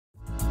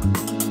Hi,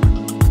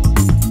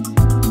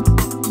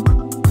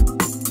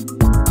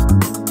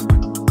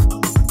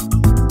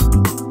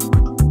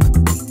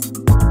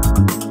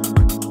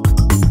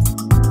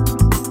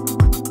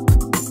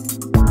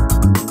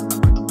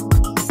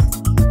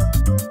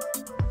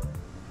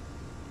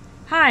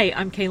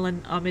 I'm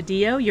Kalynn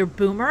Amadio, your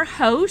Boomer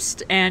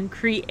host and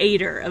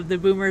creator of the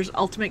Boomer's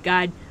Ultimate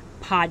Guide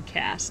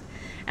podcast.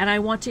 And I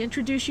want to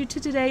introduce you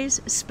to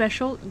today's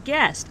special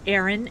guest,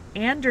 Aaron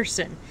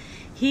Anderson.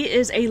 He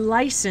is a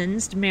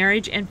licensed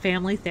marriage and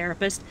family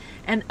therapist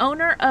and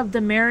owner of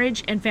the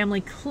Marriage and Family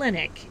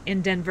Clinic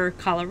in Denver,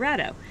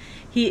 Colorado.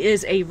 He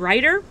is a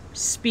writer,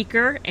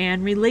 speaker,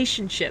 and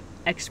relationship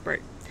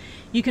expert.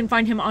 You can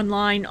find him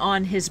online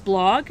on his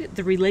blog,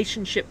 The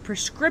Relationship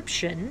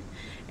Prescription,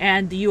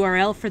 and the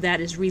URL for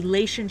that is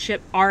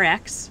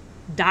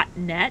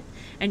relationshiprx.net.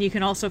 And you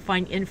can also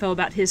find info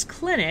about his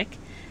clinic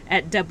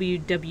at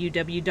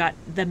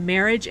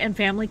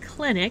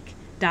www.themarriageandfamilyclinic.com.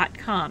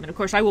 And of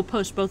course, I will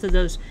post both of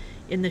those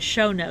in the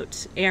show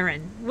notes.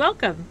 Aaron,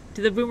 welcome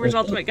to the Boomer's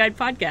Ultimate Guide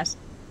podcast.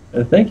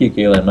 Thank you,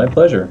 Kalynn. My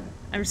pleasure.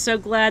 I'm so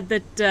glad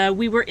that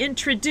we were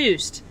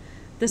introduced.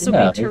 This will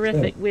be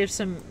terrific. We have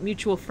some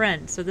mutual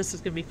friends, so this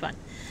is going to be fun.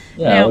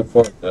 Yeah, now, I look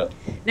forward to it.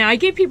 Now, I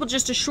gave people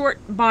just a short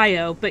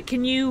bio, but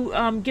can you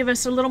give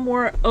us a little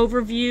more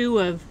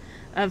overview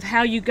of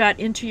how you got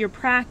into your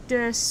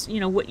practice,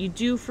 you know, what you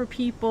do for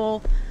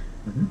people?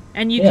 Mm-hmm.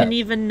 And you can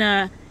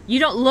even, you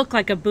don't look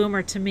like a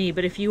boomer to me,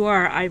 but if you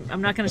are,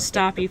 I'm not going to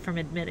stop you from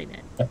admitting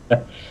it.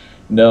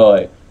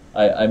 No,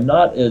 I'm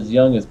not as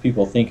young as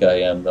people think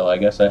I am, though. I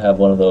guess I have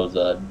one of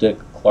those Dick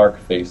Clark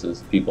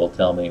faces people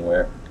tell me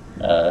where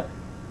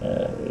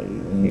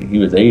he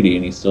was 80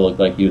 and he still looked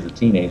like he was a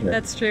teenager.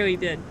 That's true, he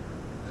did.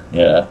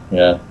 Yeah.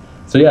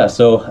 So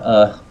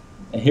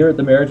here at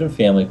the Marriage and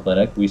Family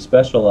Clinic, we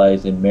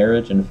specialize in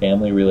marriage and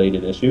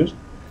family-related issues.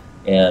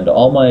 And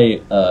all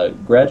my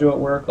graduate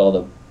work, all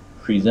the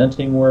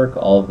presenting work,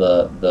 all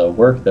the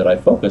work that I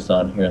focus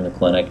on here in the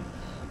clinic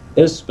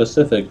is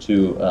specific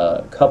to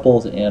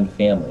couples and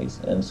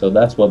families. And so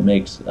that's what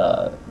makes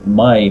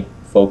my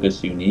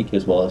focus unique,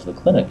 as well as the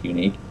clinic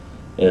unique,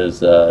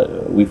 is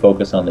we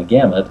focus on the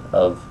gamut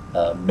of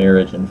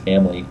marriage and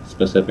family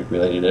specific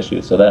related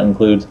issues. So that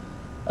includes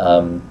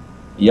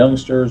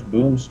youngsters,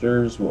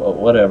 boomsters,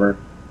 whatever.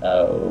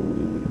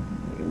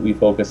 We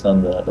focus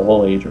on the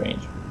whole age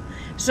range.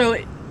 So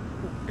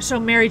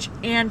marriage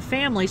and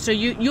family. So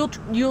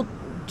you'll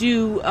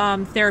do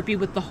therapy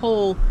with the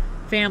whole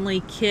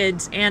family,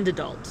 kids and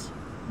adults,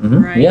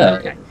 right? Yeah.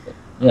 Okay.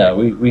 Yeah.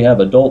 We have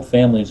adult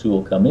families who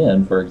will come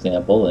in, for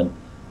example, and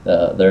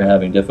they're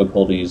having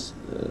difficulties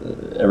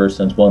ever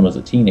since one was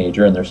a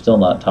teenager, and they're still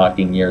not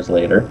talking years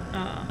later.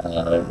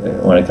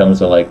 When it comes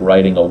to like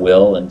writing a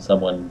will, and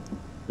someone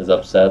is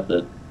upset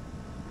that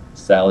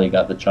Sally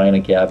got the china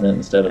cabinet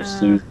instead of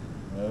Susan,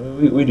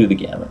 we do the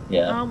gamut.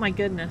 Yeah. Oh my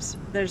goodness.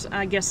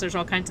 I guess there's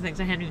all kinds of things.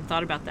 I hadn't even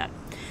thought about that.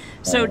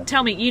 So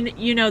tell me,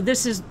 you know,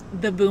 this is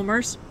the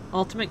Boomer's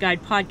Ultimate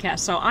Guide podcast.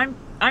 So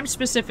I'm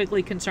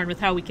specifically concerned with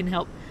how we can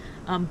help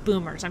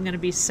boomers. I'm going to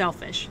be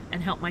selfish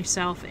and help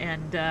myself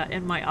and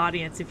my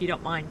audience, if you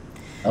don't mind.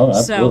 Oh,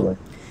 absolutely.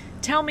 So,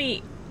 tell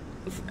me,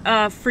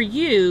 for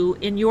you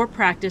in your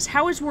practice,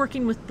 how is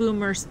working with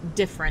boomers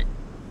different?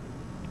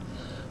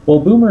 Well,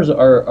 boomers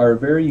are a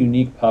very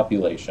unique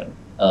population.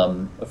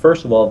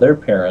 First of all, their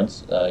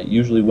parents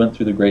usually went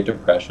through the Great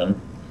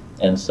Depression,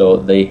 and so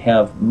they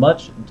have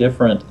much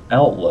different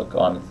outlook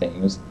on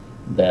things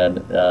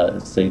than,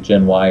 say,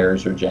 Gen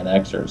Yers or Gen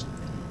Xers.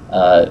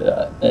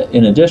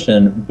 In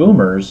addition,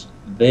 boomers,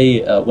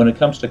 they when it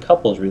comes to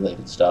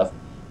couples-related stuff,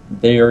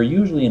 they are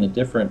usually in a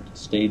different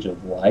stage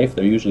of life.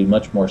 They're usually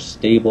much more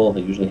stable. They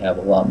usually have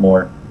a lot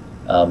more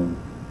kind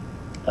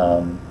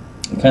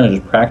of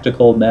just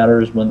practical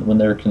matters when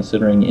they're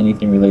considering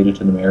anything related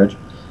to the marriage.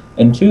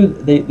 And two,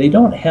 they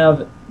don't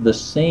have the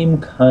same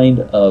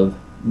kind of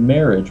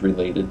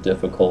marriage-related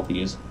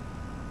difficulties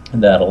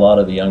that a lot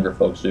of the younger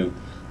folks do.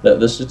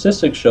 The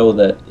statistics show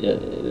that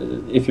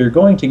if you're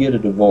going to get a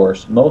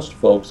divorce, most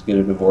folks get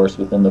a divorce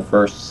within the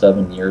first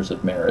 7 years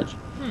of marriage.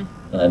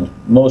 And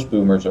most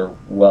boomers are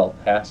well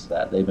past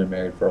that. They've been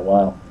married for a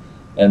while.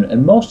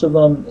 And most of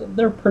them,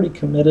 they're pretty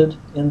committed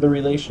in the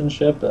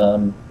relationship.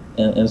 And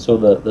so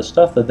the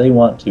stuff that they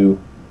want to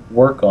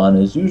work on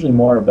is usually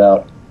more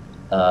about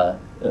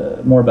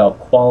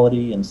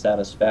quality and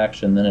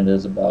satisfaction than it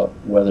is about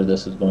whether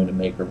this is going to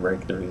make or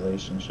break the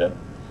relationship.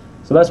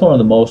 So that's one of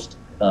the most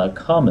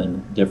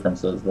common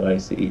differences that I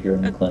see here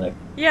in the clinic.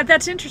 Yeah,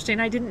 that's interesting.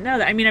 I didn't know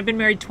that. I mean, I've been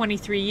married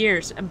 23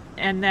 years,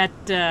 and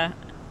that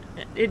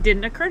it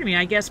didn't occur to me.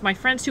 I guess my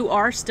friends who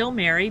are still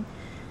married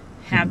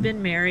have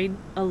been married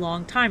a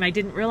long time. I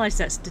didn't realize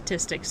that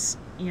statistics,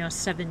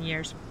 7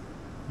 years.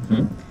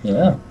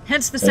 Yeah.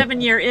 Hence the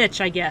 7-year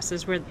itch, I guess,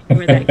 is where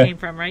that came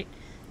from, right?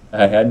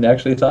 I hadn't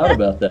actually thought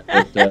about that.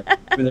 But,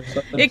 maybe there's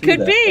something it to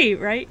could that. be,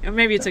 right? Or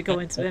maybe it's a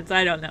coincidence.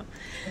 I don't know.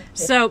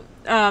 So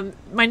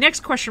my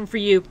next question for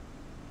you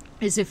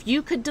is if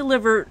you could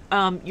deliver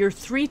your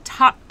 3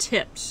 top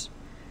tips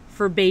for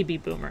for baby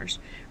boomers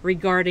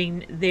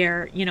regarding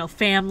their,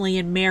 family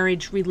and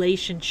marriage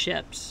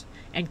relationships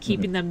and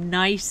keeping them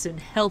nice and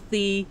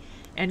healthy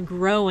and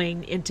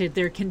growing into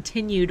their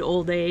continued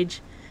old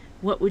age,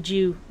 what would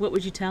you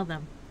tell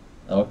them?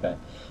 Okay.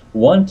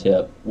 One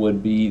tip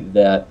would be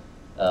that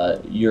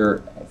your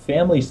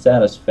family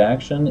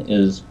satisfaction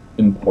is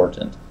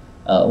important.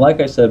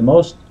 Like I said,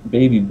 most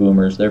baby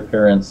boomers, their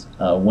parents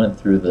went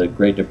through the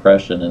Great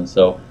Depression, and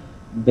so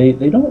they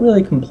don't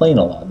really complain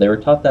a lot. They were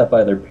taught that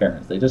by their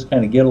parents. They just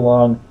kind of get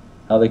along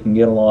how they can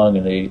get along,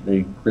 and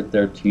they grit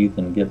their teeth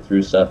and get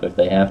through stuff if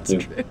they have to.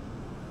 That's true.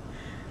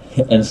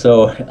 And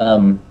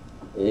so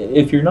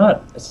if you're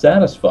not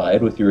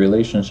satisfied with your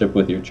relationship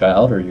with your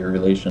child or your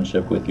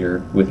relationship with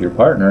your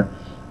partner,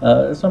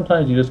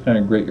 sometimes you just kind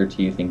of grit your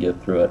teeth and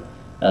get through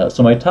it.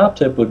 So my top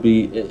tip would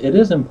be, it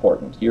is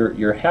important.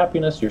 Your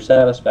happiness, your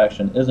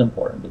satisfaction is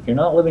important. If you're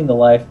not living the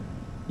life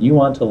you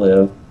want to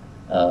live,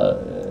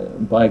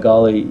 by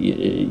golly,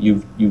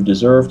 you've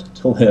deserved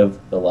to live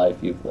the life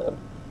you've lived.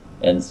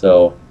 And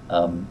so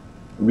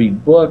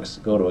read books,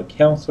 go to a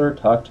counselor,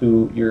 talk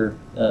to your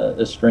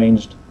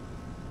estranged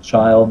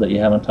child that you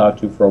haven't talked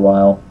to for a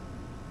while,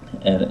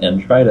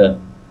 and try to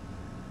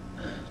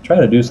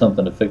do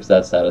something to fix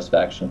that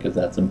satisfaction, because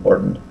that's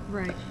important.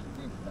 Right.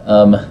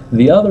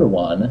 The other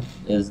one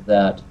is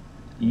that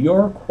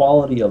your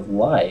quality of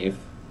life,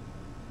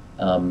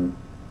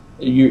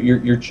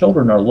 your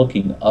children are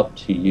looking up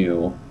to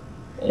you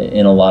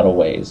in a lot of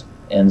ways,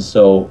 and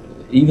so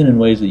even in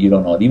ways that you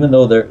don't know it, even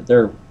though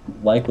they're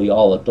likely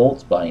all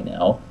adults by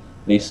now,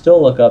 they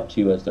still look up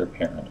to you as their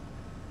parent.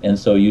 And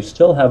so you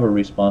still have a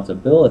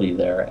responsibility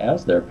there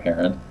as their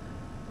parent,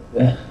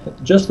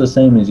 just the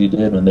same as you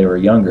did when they were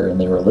younger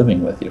and they were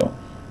living with you.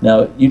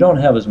 Now, you don't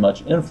have as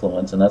much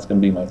influence, and that's going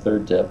to be my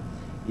third tip.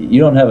 You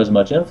don't have as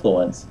much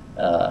influence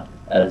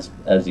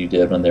as you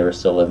did when they were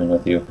still living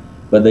with you,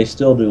 but they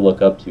still do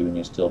look up to you, and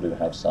you still do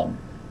have some.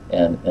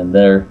 And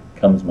there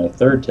comes my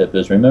third tip,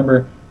 is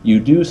remember, you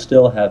do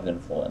still have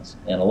influence.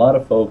 And a lot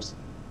of folks,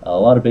 a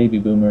lot of baby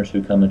boomers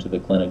who come into the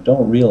clinic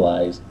don't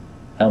realize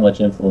how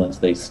much influence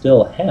they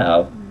still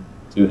have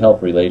to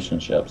help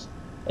relationships.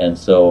 And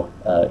so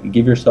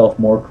give yourself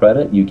more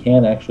credit. You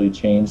can actually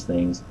change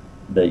things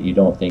that you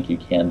don't think you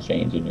can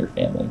change in your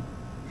family.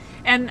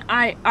 And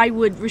I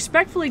would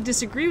respectfully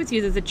disagree with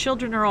you that the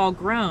children are all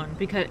grown,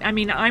 because, I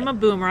mean, I'm a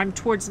boomer. I'm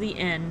towards the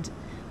end.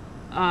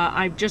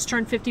 I've just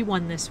turned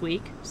 51 this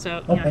week,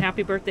 so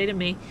happy birthday to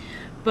me.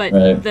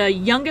 But the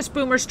youngest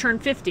boomers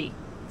turned 50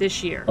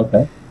 this year.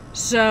 Okay.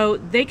 So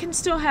they can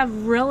still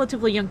have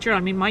relatively young children.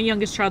 I mean, my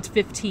youngest child's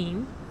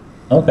 15.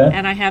 Okay.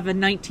 And I have a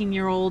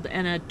 19-year-old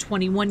and a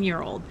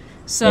 21-year-old.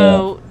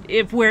 So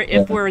if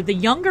we're the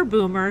younger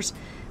boomers,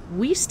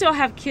 we still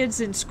have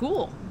kids in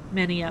school,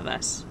 many of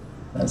us.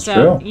 That's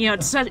true.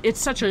 It's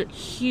such a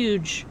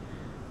huge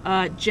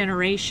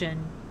generation,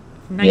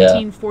 from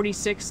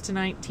 1946 to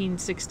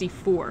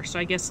 1964. So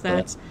I guess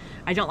that's,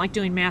 I don't like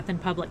doing math in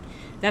public.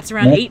 That's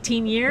around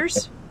 18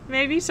 years,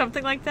 maybe,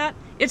 something like that.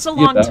 It's a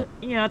long,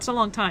 it's a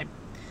long time.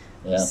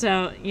 Yeah.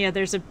 So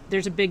there's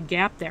a big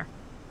gap there.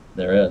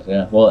 There is,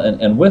 yeah. Well,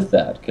 and with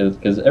that,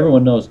 because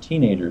everyone knows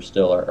teenagers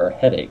still are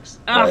headaches,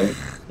 right?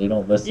 They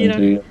don't listen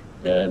to you,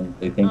 and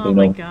they think they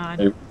know what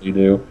they really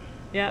do.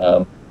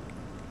 Yeah.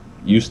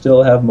 You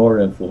still have more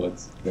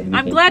influence than you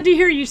I'm glad to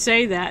hear you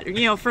say that,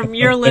 from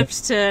your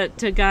lips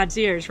to God's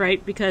ears,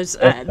 right? Because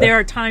there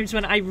are times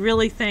when I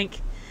really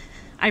think,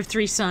 I have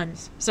 3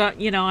 sons, so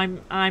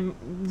I'm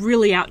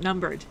really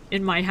outnumbered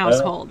in my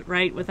household,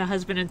 right, with a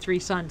husband and 3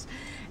 sons,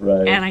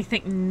 right. And I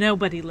think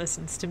nobody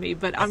listens to me.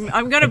 But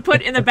I'm going to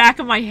put in the back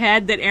of my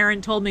head that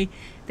Aaron told me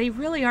they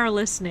really are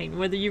listening,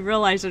 whether you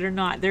realize it or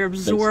not. They're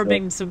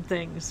absorbing some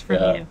things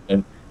from you,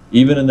 and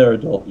even in their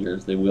adult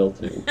years, they will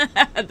too.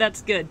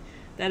 That's good.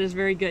 That is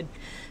very good.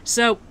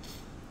 So,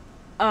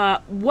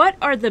 what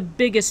are the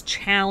biggest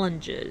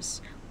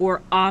challenges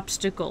or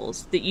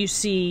obstacles that you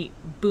see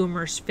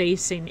boomers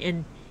facing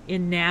in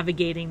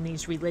navigating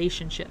these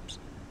relationships?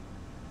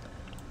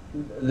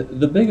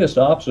 The biggest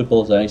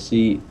obstacles I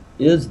see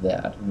is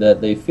that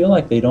they feel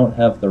like they don't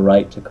have the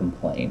right to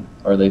complain,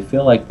 or they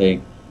feel like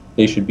they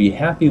should be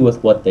happy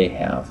with what they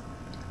have,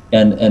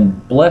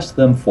 and bless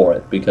them for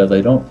it, because I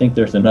don't think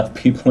there's enough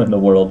people in the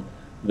world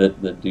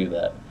that do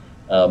that.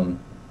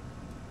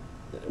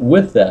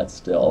 With that,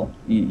 still,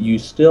 you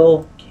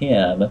still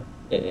can,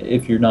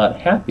 if you're not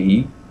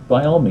happy,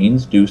 by all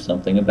means do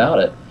something about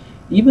it.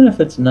 Even if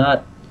it's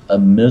not a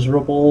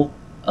miserable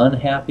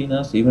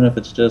unhappiness, even if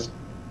it's just,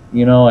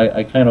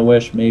 I kind of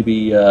wish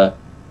maybe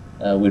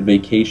we'd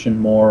vacation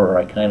more, or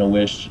I kind of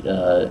wish,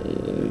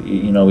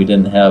 we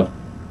didn't have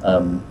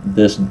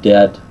this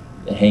debt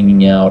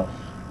hanging out.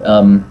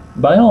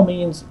 By all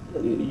means,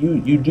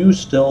 you do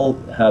still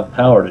have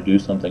power to do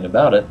something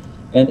about it.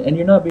 And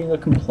you're not being a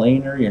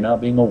complainer, you're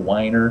not being a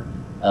whiner.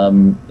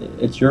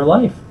 It's your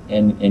life,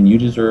 and you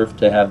deserve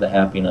to have the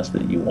happiness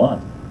that you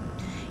want.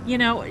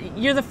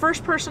 You're the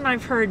first person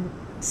I've heard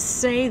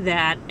say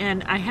that,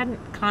 and I hadn't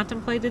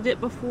contemplated it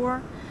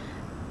before.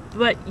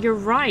 But you're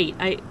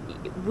right.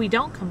 We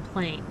don't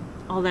complain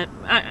all that.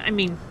 I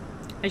mean,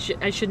 I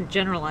shouldn't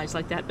generalize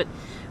like that, but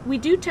we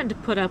do tend to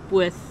put up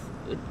with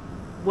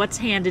what's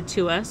handed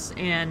to us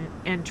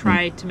and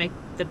try to make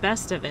the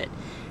best of it.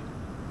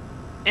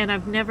 And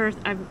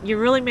you're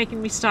really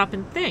making me stop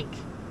and think,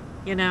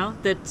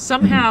 that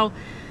somehow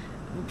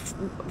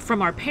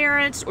from our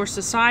parents or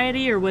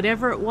society or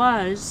whatever it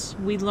was,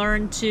 we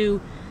learned to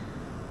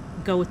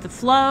go with the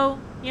flow.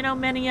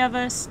 Many of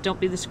us don't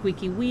be the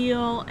squeaky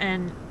wheel,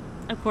 and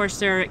of course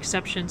there are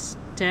exceptions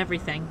to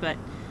everything, but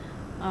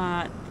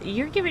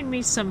you're giving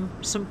me some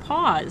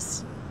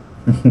pause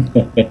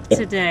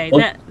today.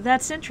 Well,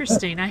 that's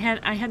interesting. I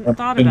hadn't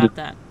thought about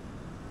that.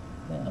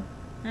 Yeah.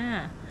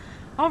 Ah.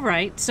 All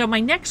right. So my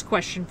next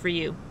question for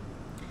you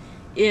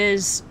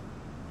is,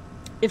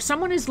 if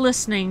someone is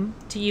listening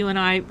to you and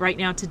I right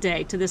now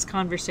today, to this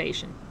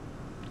conversation,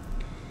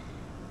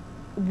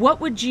 what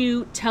would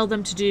you tell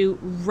them to do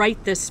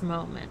right this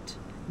moment?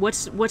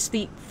 What's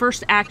the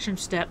first action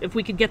step? If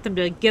we could get them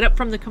to get up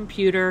from the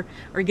computer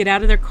or get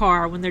out of their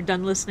car when they're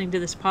done listening to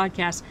this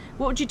podcast,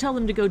 what would you tell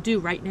them to go do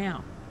right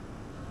now?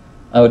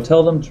 I would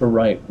tell them to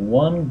write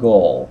one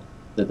goal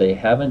that they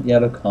haven't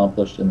yet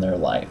accomplished in their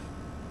life.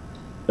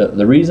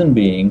 The reason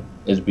being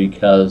is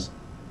because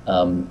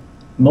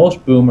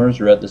most boomers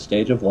are at the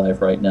stage of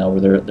life right now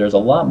where there's a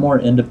lot more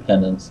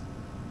independence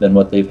than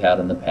what they've had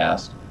in the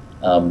past.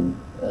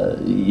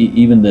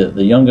 Even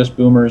the youngest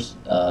boomers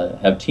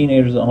have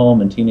teenagers at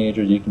home, and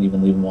teenagers, you can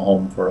even leave them at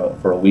home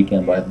for a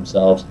weekend by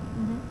themselves,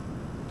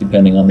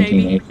 depending on the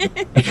teenager.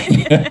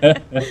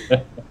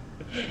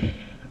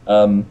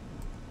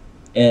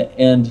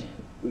 And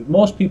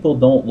most people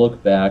don't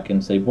look back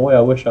and say, boy,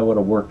 I wish I would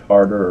have worked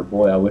harder, or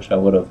boy, I wish I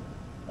would have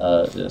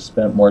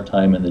spent more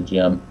time in the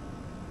gym.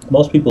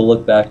 Most people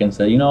look back and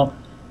say,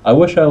 I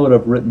wish I would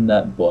have written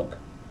that book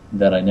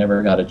that I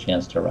never got a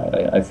chance to write.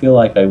 I feel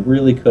like I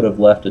really could have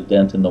left a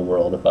dent in the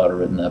world if I would have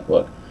written that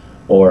book.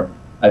 Or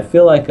I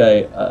feel like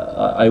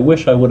I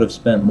wish I would have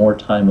spent more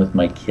time with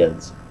my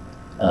kids.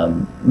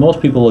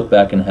 Most people look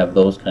back and have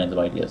those kinds of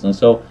ideas. And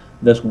so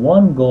this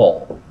one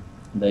goal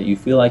that you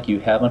feel like you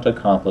haven't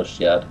accomplished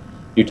yet,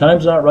 your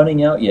time's not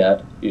running out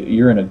yet,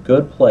 you're in a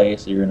good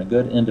place, you're in a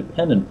good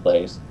independent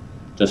place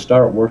to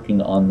start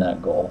working on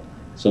that goal,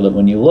 so that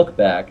when you look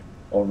back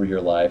over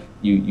your life,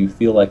 you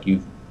feel like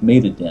you've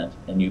made a dent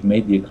and you've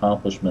made the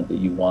accomplishment that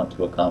you want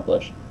to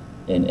accomplish.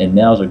 And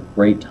now's a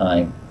great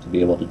time to be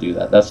able to do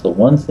that. That's the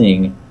one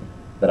thing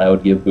that I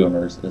would give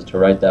boomers, is to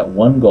write that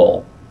one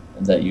goal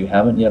that you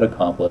haven't yet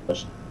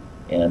accomplished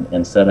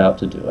and set out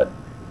to do it.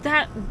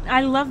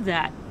 I love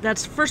that.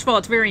 That's, first of all,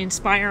 it's very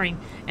inspiring,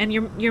 and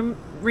you're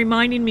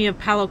reminding me of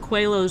Paulo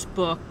Coelho's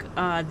book,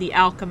 The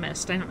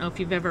Alchemist. I don't know if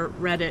you've ever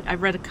read it.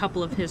 I've read a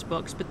couple of his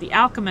books, but The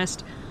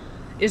Alchemist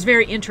is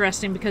very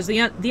interesting because the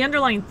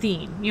underlying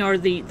theme, or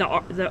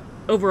the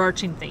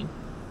overarching theme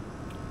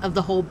of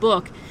the whole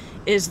book,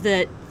 is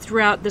that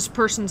throughout this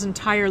person's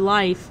entire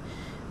life,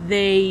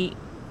 there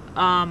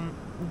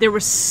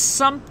was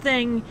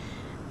something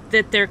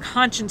that their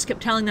conscience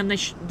kept telling them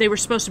they were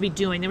supposed to be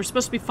doing. They were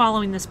supposed to be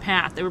following this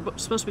path. They were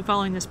supposed to be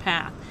following this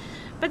path.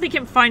 But they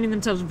kept finding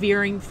themselves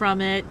veering from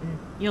it,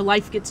 and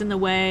life gets in the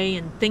way,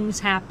 and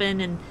things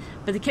happen,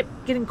 but they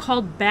kept getting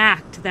called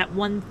back to that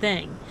one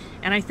thing.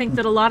 And I think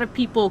that a lot of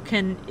people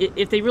can,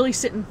 if they really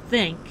sit and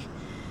think,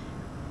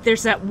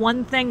 there's that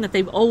one thing that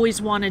they've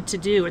always wanted to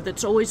do, or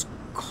that's always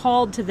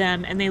called to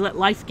them, and they let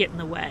life get in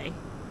the way.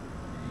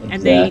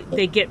 Exactly. And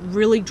they get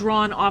really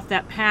drawn off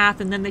that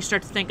path, and then they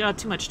start to think, oh,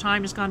 too much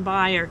time has gone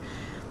by, or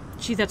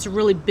gee, that's a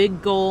really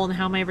big goal, and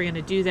how am I ever going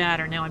to do that,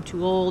 or now I'm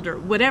too old, or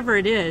whatever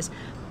it is.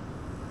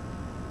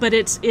 But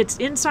it's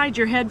inside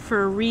your head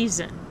for a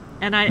reason.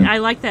 And I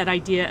like that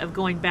idea of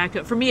going back to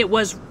it. For me, it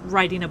was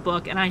writing a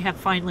book, and I have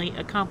finally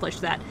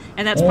accomplished that.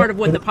 And that's part of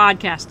what the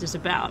podcast is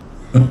about,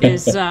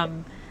 is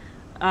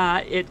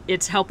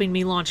it's helping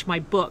me launch my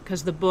book,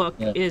 because the book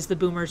is The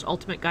Boomer's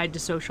Ultimate Guide to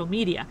Social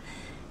Media.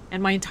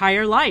 And my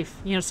entire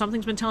life,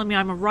 something's been telling me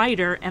I'm a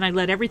writer, and I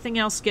let everything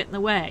else get in the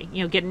way.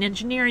 Get an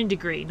engineering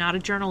degree, not a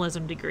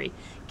journalism degree.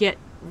 Get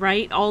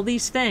all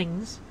these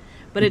things,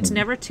 but it's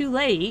never too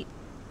late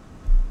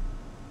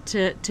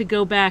to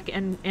go back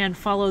and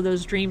follow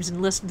those dreams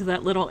and listen to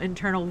that little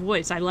internal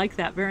voice. I like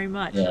that very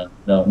much. Yeah,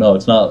 no,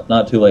 it's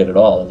not too late at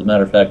all. As a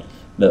matter of fact,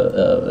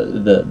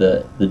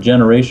 the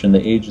generation,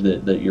 the age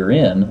that you're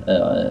in,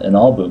 and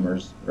all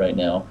boomers right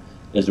now,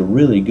 is a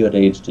really good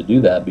age to do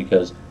that,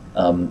 because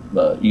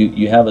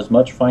you have as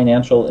much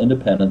financial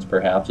independence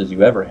perhaps as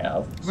you ever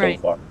have so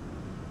far.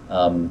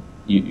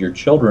 Your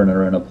children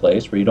are in a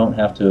place where you don't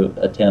have to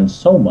attend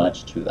so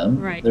much to them.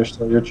 Right. They're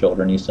still your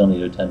children. You still need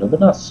to attend to them, but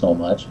not so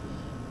much.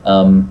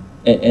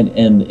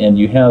 And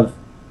you have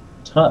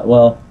time.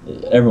 Well,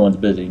 everyone's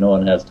busy. No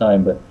one has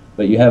time,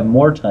 but you have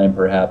more time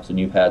perhaps than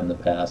you've had in the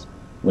past,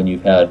 when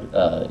you've had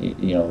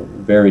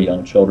very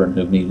young children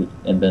who've needed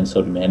and been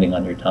so demanding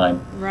on your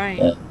time. Right.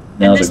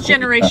 And this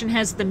generation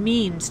has the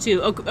means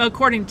to,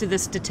 according to the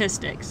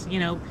statistics,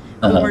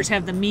 boomers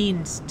have the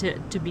means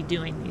to be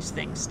doing these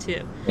things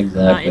too.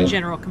 Exactly. In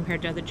general,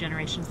 compared to other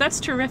generations. That's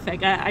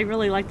terrific. I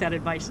really like that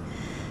advice.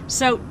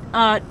 So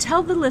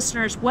tell the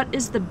listeners, what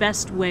is the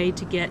best way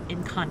to get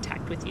in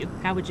contact with you?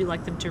 How would you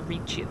like them to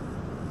reach you?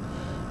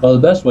 Well,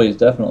 the best way is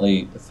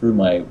definitely through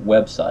my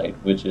website,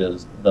 which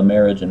is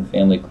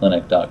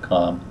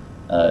themarriageandfamilyclinic.com.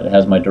 It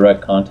has my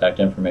direct contact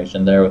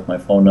information there with my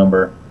phone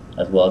number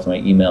as well as my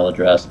email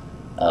address.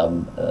 I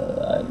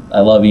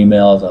love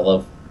emails. I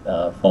love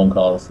phone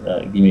calls.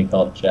 Give me a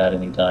call to chat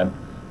anytime.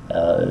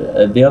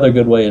 The other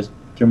good way is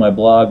through my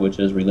blog, which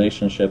is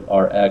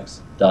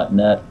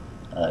relationshiprx.net.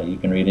 You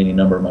can read any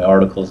number of my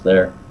articles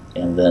there,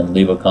 and then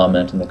leave a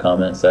comment in the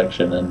comment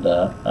section, and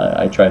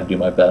I try to do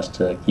my best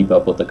to keep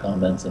up with the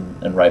comments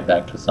and write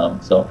back to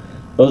some. So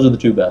those are the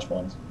two best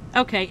ones.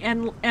 Okay,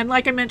 and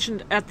like I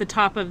mentioned at the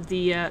top of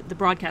the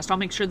broadcast, I'll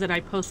make sure that I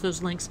post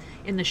those links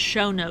in the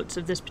show notes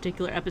of this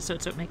particular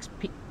episode, so it makes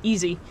it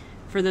easy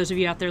for those of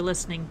you out there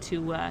listening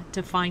to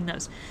find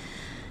those.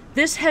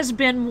 This has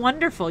been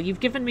wonderful.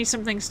 You've given me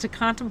some things to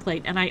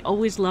contemplate, and I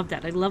always love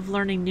that. I love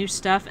learning new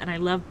stuff, and I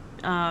love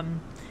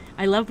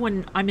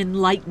when I'm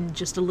enlightened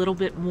just a little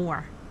bit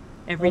more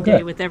every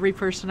day with every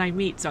person I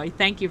meet. So I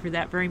thank you for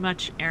that very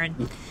much,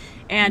 Aaron.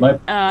 And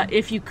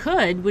if you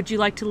could, would you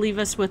like to leave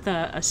us with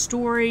a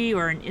story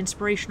or an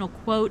inspirational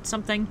quote,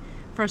 something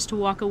for us to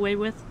walk away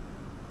with?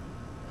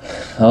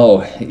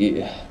 Oh,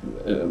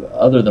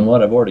 other than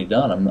what I've already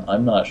done,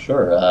 I'm not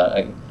sure.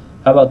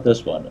 How about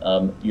this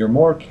one? You're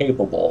more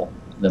capable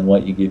than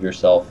what you give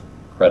yourself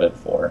credit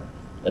for.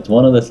 It's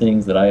one of the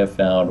things that I have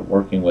found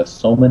working with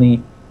so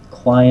many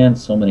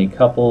clients, so many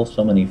couples,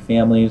 so many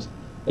families,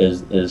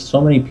 is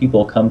so many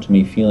people come to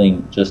me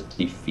feeling just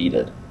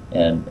defeated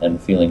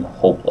and feeling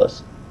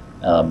hopeless.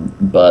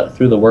 But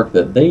through the work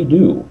that they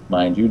do,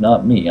 mind you,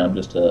 not me, I'm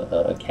just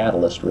a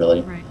catalyst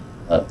really. Right.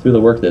 Through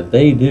the work that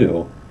they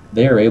do,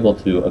 they are able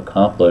to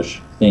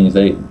accomplish things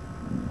they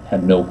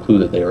had no clue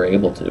that they were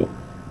able to.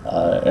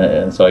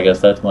 And so I guess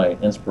that's my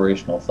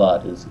inspirational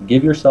thought, is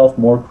give yourself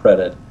more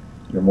credit.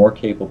 You're more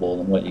capable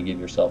than what you give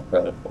yourself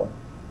credit for.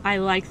 I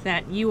like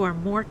that. You are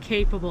more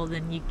capable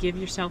than you give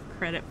yourself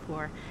credit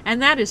for. And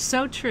that is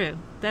so true.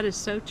 That is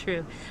so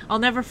true. I'll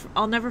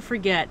never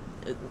forget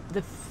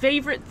the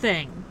favorite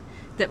thing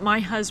that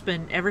my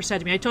husband ever said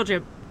to me. I told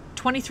you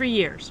 23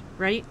 years,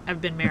 right?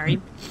 I've been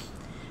married.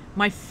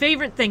 My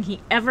favorite thing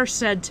he ever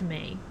said to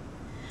me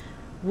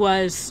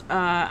was,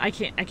 I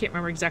can't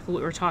remember exactly what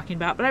we were talking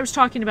about, but I was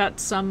talking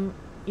about some,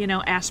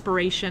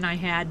 aspiration I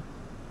had.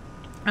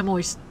 I'm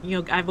always,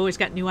 I've always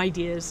got new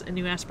ideas and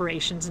new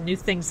aspirations and new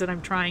things that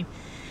I'm trying.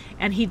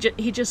 And he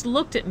just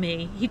looked at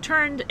me. He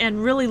turned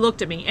and really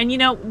looked at me. And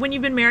when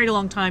you've been married a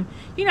long time,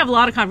 you can have a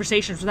lot of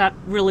conversations without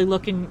really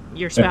looking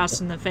your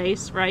spouse in the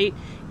face, right?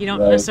 You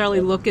don't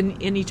necessarily look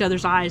in each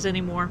other's eyes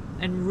anymore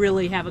and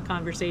really have a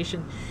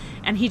conversation.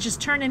 And he just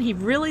turned and he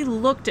really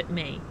looked at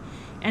me.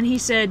 And he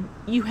said,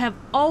 "You have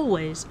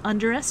always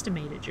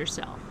underestimated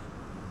yourself."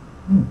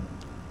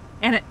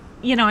 And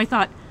I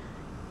thought,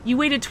 you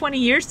waited 20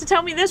 years to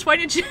tell me this? Why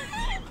didn't you?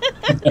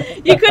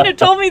 You could have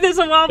told me this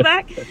a while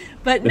back.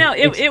 But no,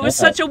 it was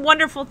such a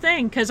wonderful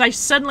thing, because I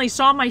suddenly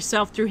saw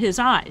myself through his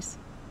eyes,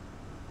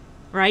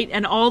 right?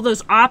 And all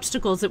those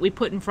obstacles that we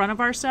put in front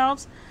of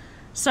ourselves,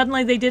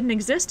 suddenly they didn't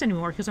exist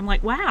anymore, because I'm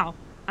like, wow,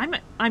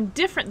 I'm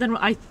different than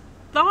I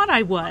thought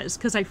I was,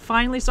 because I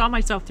finally saw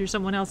myself through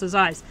someone else's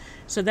eyes.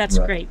 So that's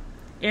great.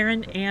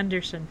 Aaron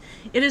Anderson,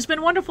 it has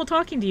been wonderful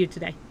talking to you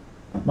today.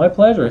 My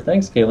pleasure.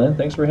 Thanks, Kalynn.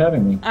 Thanks for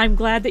having me. I'm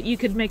glad that you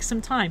could make some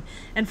time.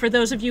 And for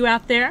those of you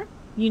out there,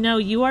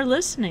 you are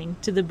listening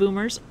to the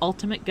Boomers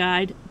Ultimate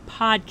Guide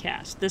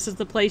podcast. This is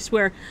the place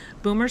where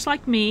boomers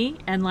like me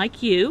and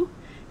like you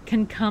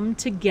can come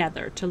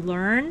together to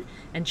learn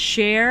and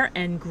share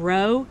and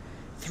grow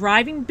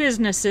thriving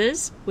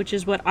businesses, which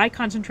is what I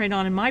concentrate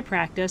on in my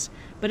practice.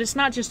 But it's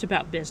not just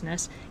about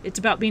business. It's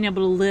about being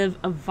able to live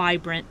a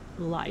vibrant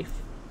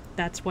life.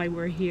 That's why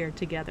we're here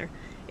together.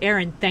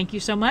 Aaron, thank you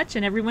so much,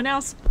 and everyone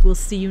else, we'll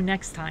see you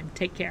next time.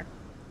 Take care.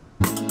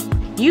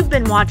 You've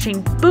been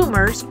watching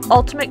Boomers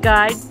Ultimate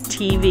Guide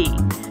TV,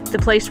 the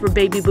place where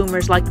baby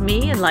boomers like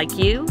me and like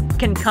you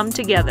can come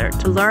together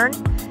to learn,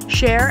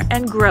 share,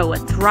 and grow a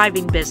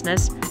thriving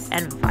business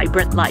and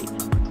vibrant life.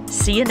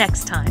 See you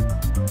next time.